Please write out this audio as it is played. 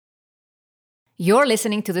You're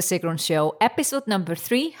listening to The Sigrun Show, episode number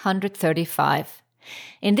 335.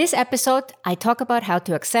 In this episode, I talk about how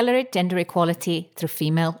to accelerate gender equality through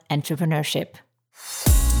female entrepreneurship.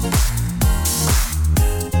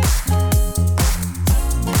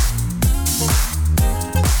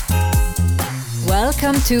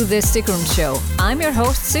 Welcome to The Sigrun Show. I'm your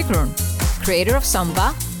host, Sigrun, creator of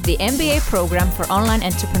Samba, the MBA program for online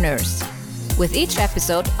entrepreneurs. With each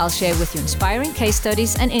episode, I'll share with you inspiring case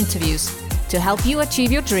studies and interviews to help you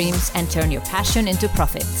achieve your dreams and turn your passion into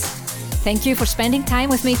profits. Thank you for spending time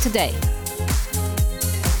with me today.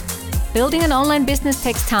 Building an online business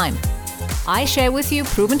takes time. I share with you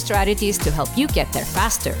proven strategies to help you get there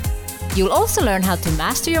faster. You'll also learn how to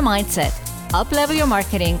master your mindset, up-level your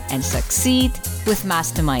marketing, and succeed with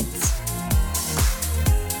masterminds.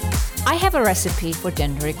 I have a recipe for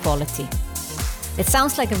gender equality. It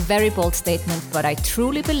sounds like a very bold statement, but I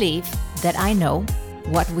truly believe that I know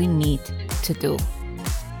what we need to do.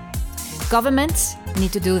 Governments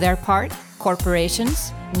need to do their part.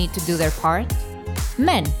 Corporations need to do their part.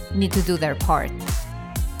 Men need to do their part.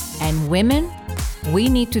 And women, we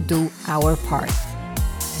need to do our part.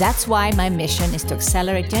 That's why my mission is to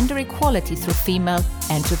accelerate gender equality through female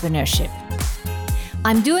entrepreneurship.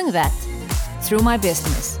 I'm doing that through my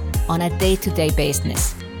business on a day-to-day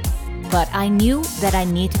basis. But I knew that I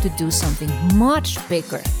needed to do something much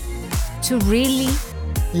bigger to really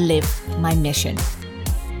live my mission.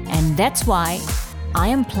 And that's why I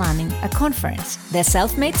am planning a conference, the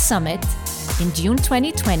Self-Made Summit, in June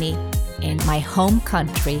 2020 in my home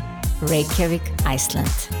country, Reykjavik,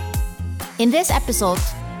 Iceland. In this episode,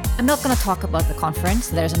 I'm not going to talk about the conference.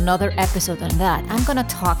 There's another episode on that. I'm going to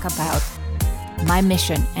talk about my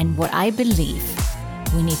mission and what I believe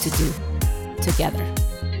we need to do together.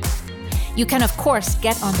 You can, of course,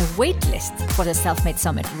 get on the wait list for the Self-Made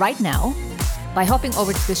Summit right now by hopping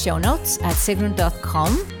over to the show notes at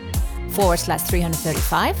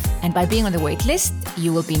sigrun.com/335. And by being on the wait list,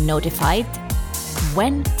 you will be notified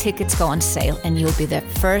when tickets go on sale, and you'll be the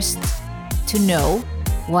first to know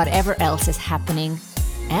whatever else is happening.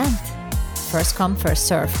 And first come, first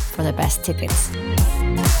serve for the best tickets.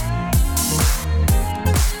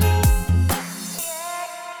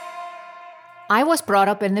 I was brought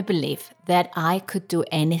up in the belief that I could do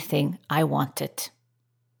anything I wanted.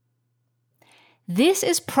 This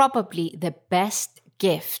is probably the best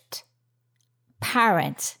gift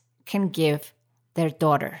parents can give their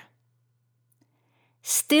daughter.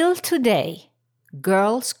 Still today,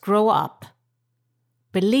 girls grow up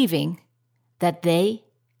believing that they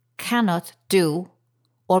cannot do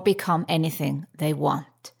or become anything they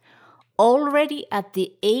want. Already at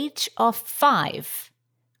the age of 5,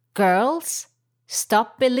 girls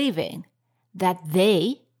stop believing that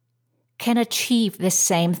they can achieve the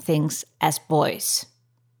same things as boys.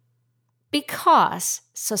 Because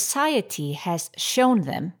society has shown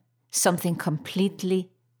them something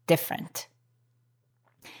completely different.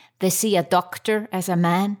 They see a doctor as a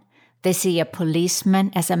man. They see a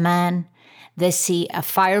policeman as a man. They see a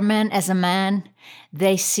fireman as a man.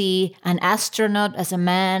 They see an astronaut as a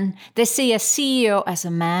man. They see a CEO as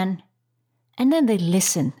a man. And then they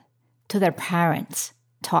listen to their parents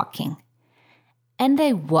talking. And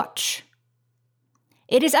they watch.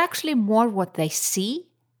 It is actually more what they see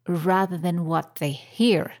rather than what they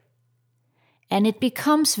hear. And it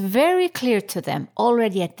becomes very clear to them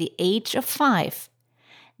already at the age of 5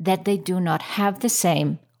 that they do not have the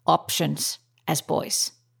same options as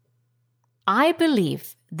boys. I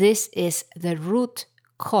believe this is the root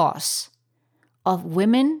cause of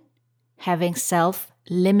women having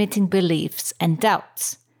self-limiting beliefs and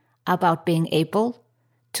doubts about being able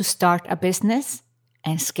to start a business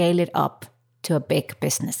and scale it up to a big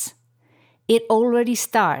business. It already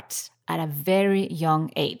starts at a very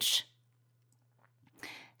young age.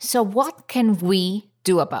 So what can we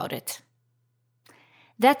do about it?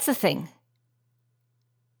 That's the thing.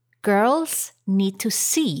 Girls need to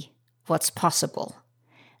see what's possible.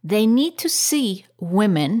 They need to see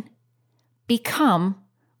women become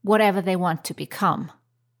whatever they want to become.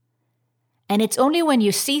 And it's only when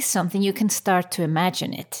you see something you can start to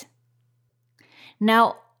imagine it.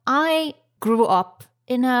 Now, I grew up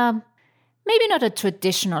in maybe not a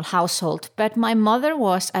traditional household, but my mother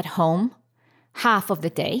was at home half of the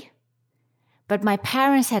day. But my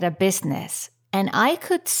parents had a business, and I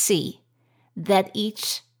could see that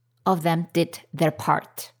each of them did their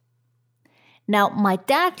part. Now, my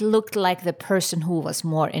dad looked like the person who was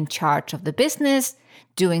more in charge of the business,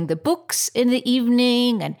 doing the books in the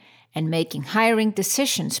evening and making hiring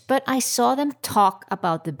decisions, but I saw them talk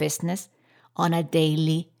about the business on a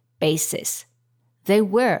daily basis. They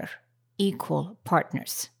were equal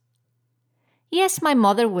partners. Yes, my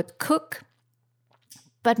mother would cook,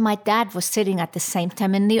 but my dad was sitting at the same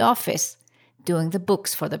time in the office doing the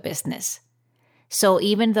books for the business. So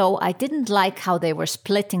even though I didn't like how they were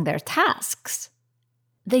splitting their tasks,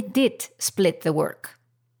 they did split the work.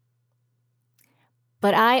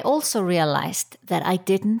 But I also realized that I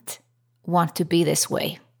didn't want to be this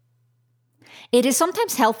way. It is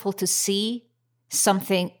sometimes helpful to see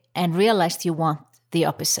something and realize you want the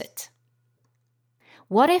opposite.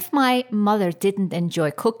 What if my mother didn't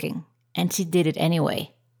enjoy cooking and she did it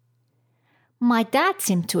anyway? My dad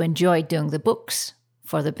seemed to enjoy doing the books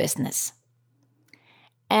for the business.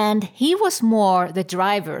 And he was more the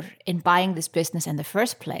driver in buying this business in the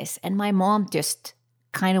first place, and my mom just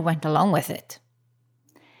kind of went along with it.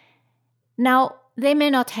 Now, they may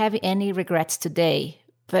not have any regrets today,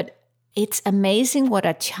 but it's amazing what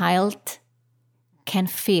a child can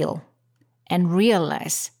feel and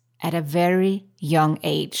realize at a very young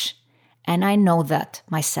age. And I know that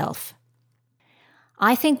myself.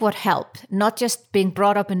 I think what helped, not just being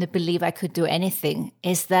brought up in the belief I could do anything,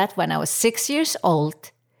 is that when I was 6 years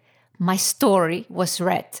old, my story was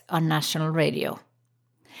read on national radio.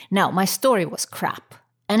 Now, my story was crap,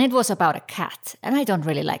 and it was about a cat, and I don't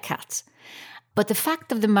really like cats. But the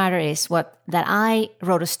fact of the matter is that I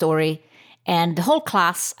wrote a story, and the whole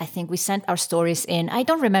class, I think we sent our stories in. I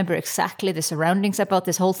don't remember exactly the surroundings about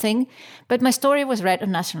this whole thing, but my story was read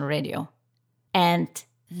on national radio. And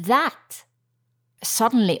that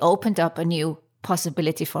suddenly opened up a new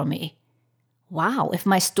possibility for me. Wow, if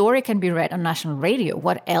my story can be read on national radio,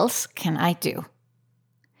 what else can I do?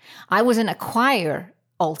 I was in a choir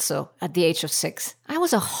also at the age of 6. I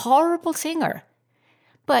was a horrible singer.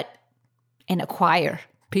 But in a choir,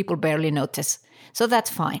 people barely notice. So that's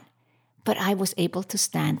fine. But I was able to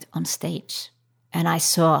stand on stage. And I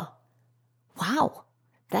saw, wow,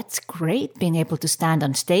 that's great being able to stand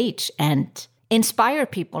on stage and inspire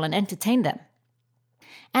people and entertain them.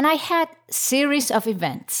 And I had a series of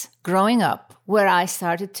events growing up where I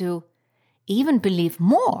started to even believe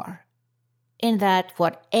more in that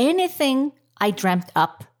what anything I dreamt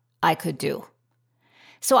up, I could do.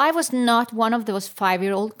 So I was not one of those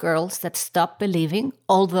 5-year-old girls that stopped believing,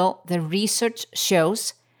 although the research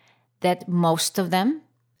shows that most of them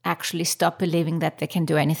actually stop believing that they can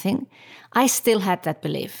do anything. I still had that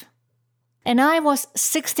belief. And I was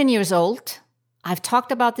 16 years old. I've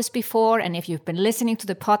talked about this before, and if you've been listening to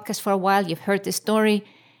the podcast for a while, you've heard this story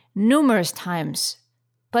numerous times,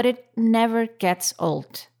 but it never gets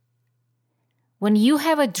old. When you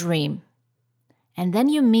have a dream, and then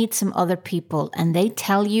you meet some other people, and they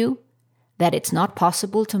tell you that it's not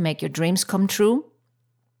possible to make your dreams come true,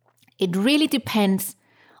 it really depends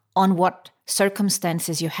on what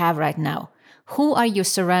circumstances you have right now. Who are you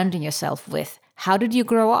surrounding yourself with? How did you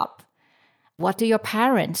grow up? What do your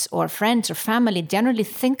parents or friends or family generally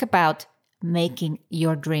think about making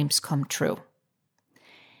your dreams come true?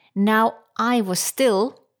 Now, I was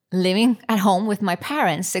still living at home with my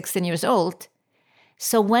parents, 16 years old.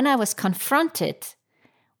 So when I was confronted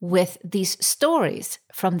with these stories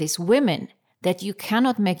from these women that you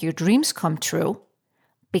cannot make your dreams come true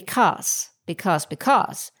because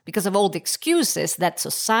of all the excuses that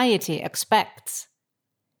society expects,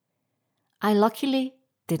 I luckily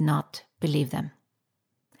did not believe them.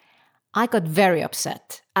 I got very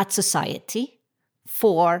upset at society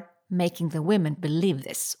for making the women believe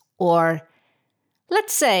this, or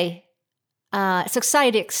let's say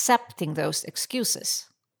society accepting those excuses.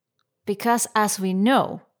 Because as we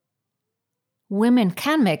know, women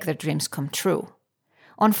can make their dreams come true.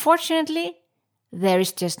 Unfortunately, there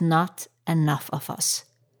is just not enough of us.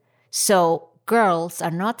 So girls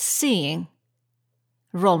are not seeing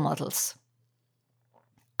role models.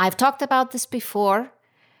 I've talked about this before,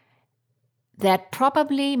 that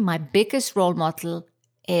probably my biggest role model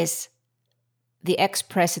is the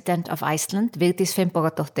ex-president of Iceland, Vigdís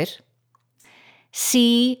Finnbogadóttir.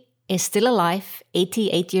 She is still alive,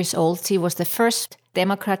 88 years old. She was the first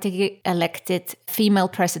democratically elected female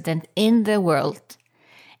president in the world.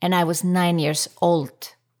 And I was 9 years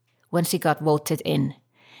old when she got voted in.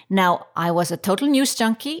 Now, I was a total news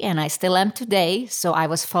junkie, and I still am today, so I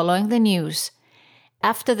was following the news.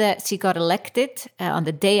 After that, she got elected. On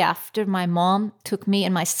the day after, my mom took me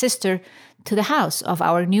and my sister to the house of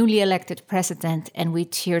our newly elected president, and we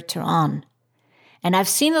cheered her on. And I've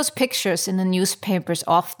seen those pictures in the newspapers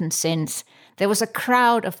often since. There was a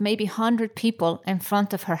crowd of maybe 100 people in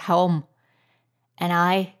front of her home, and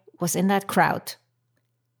I was in that crowd.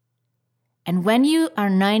 And when you are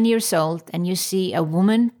 9 years old and you see a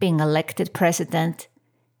woman being elected president,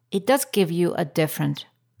 it does give you a different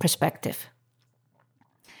perspective.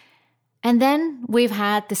 And then we've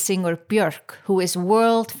had the singer Björk, who is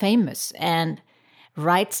world famous and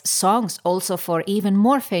writes songs also for even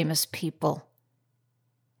more famous people.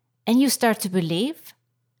 And you start to believe,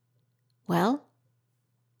 well,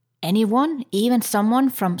 anyone, even someone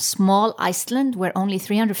from small Iceland where only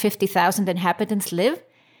 350,000 inhabitants live,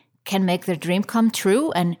 can make their dream come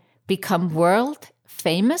true and become world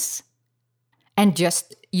famous and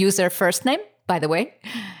just use their first name, by the way,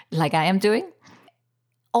 like I am doing.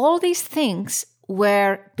 All these things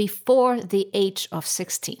were before the age of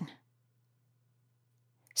 16.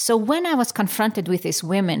 So when I was confronted with these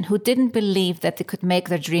women who didn't believe that they could make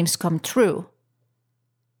their dreams come true,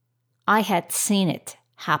 I had seen it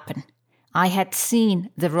happen. I had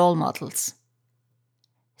seen the role models.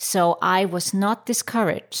 So I was not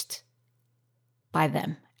discouraged by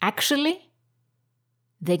them. Actually,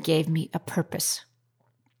 they gave me a purpose.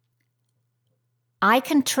 I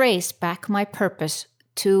can trace back my purpose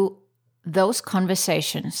to those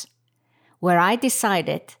conversations where I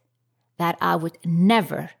decided that I would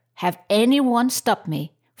never have anyone stop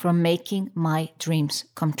me from making my dreams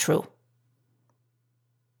come true.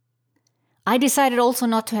 I decided also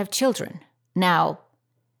not to have children. Now,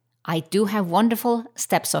 I do have wonderful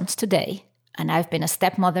stepsons today, and I've been a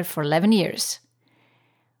stepmother for 11 years.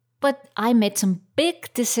 But I made some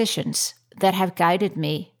big decisions that have guided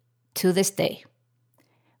me to this day,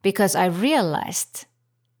 because I realized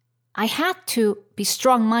I had to be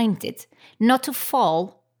strong-minded, not to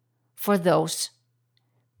fall for those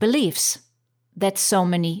beliefs that so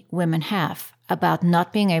many women have about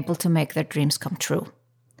not being able to make their dreams come true.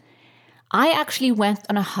 I actually went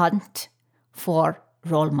on a hunt for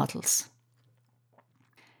role models.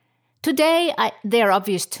 Today, they're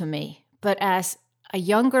obvious to me, but as a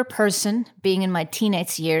younger person, being in my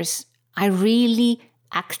teenage years, I really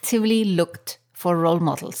actively looked for role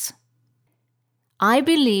models. I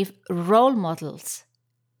believe role models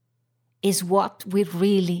is what we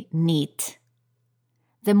really need.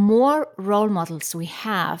 The more role models we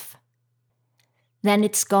have, then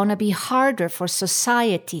it's going to be harder for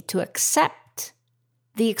society to accept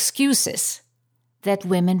the excuses that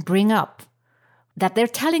women bring up, that they're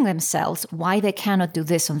telling themselves why they cannot do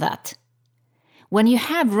this and that. When you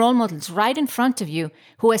have role models right in front of you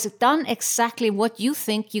who has done exactly what you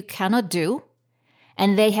think you cannot do,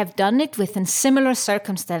 and they have done it within similar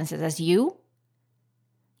circumstances as you,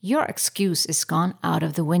 your excuse is gone out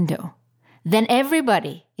of the window. Then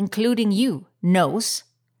everybody, including you, knows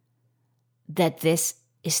that this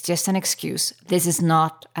is just an excuse. This is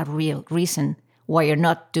not a real reason why you're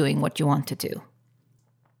not doing what you want to do.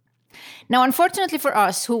 Now, unfortunately for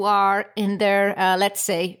us who are in their, let's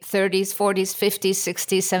say, 30s, 40s, 50s,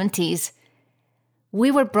 60s, 70s, we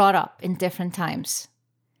were brought up in different times.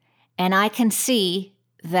 And I can see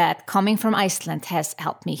that coming from Iceland has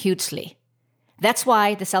helped me hugely. That's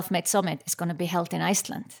why the Self-Made Summit is going to be held in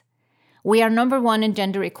Iceland. We are number one in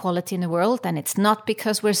gender equality in the world, and it's not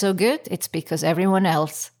because we're so good, it's because everyone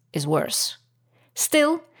else is worse.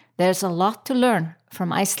 Still, there's a lot to learn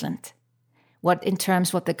from Iceland. What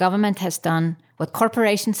the government has done, what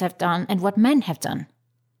corporations have done, and what men have done.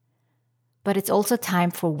 But it's also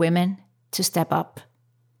time for women to step up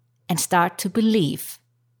and start to believe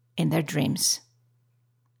in their dreams.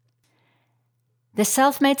 The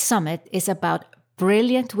Self-Made Summit is about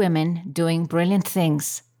brilliant women doing brilliant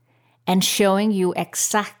things and showing you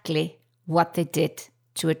exactly what they did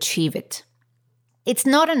to achieve it. It's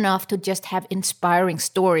not enough to just have inspiring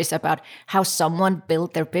stories about how someone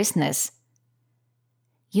built their business.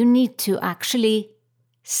 You need to actually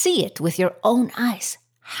see it with your own eyes.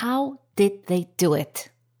 How did they do it?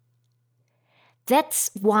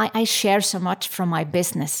 That's why I share so much from my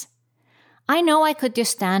business. I know I could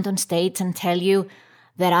just stand on stage and tell you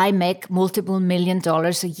that I make multiple $1 million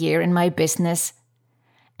a year in my business,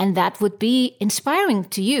 and that would be inspiring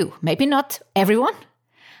to you. Maybe not everyone,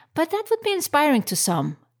 but that would be inspiring to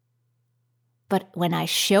some. But when I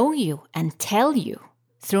show you and tell you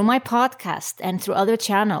through my podcast and through other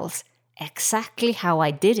channels exactly how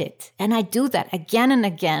I did it, and I do that again and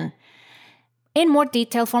again in more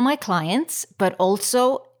detail for my clients, but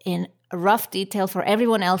also in rough detail for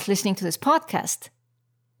everyone else listening to this podcast.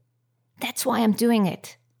 That's why I'm doing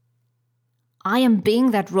it. I am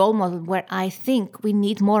being that role model where I think we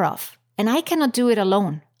need more of. And I cannot do it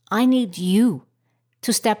alone. I need you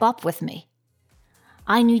to step up with me.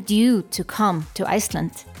 I need you to come to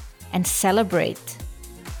Iceland and celebrate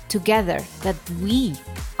together that we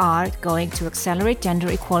are going to accelerate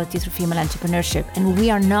gender equality through female entrepreneurship. And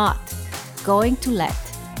we are not going to let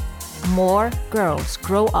more girls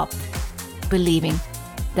grow up believing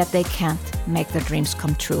that they can't make their dreams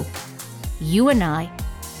come true. You and I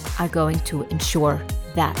are going to ensure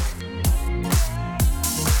that.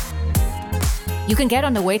 You can get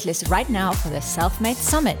on the waitlist right now for the Selfmade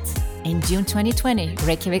Summit in June 2020,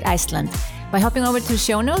 Reykjavik, Iceland, by hopping over to the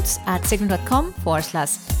show notes at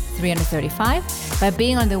sigrun.com/335. By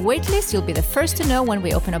being on the waitlist, you'll be the first to know when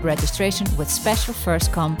we open up registration with special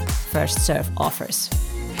first come, first serve offers.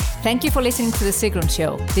 Thank you for listening to The Sigrun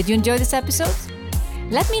Show. Did you enjoy this episode?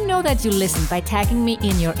 Let me know that you listened by tagging me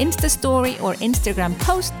in your Insta story or Instagram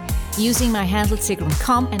post using my handle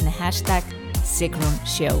SigrunCom and the hashtag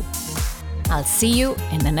SigrunShow. I'll see you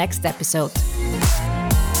in the next episode.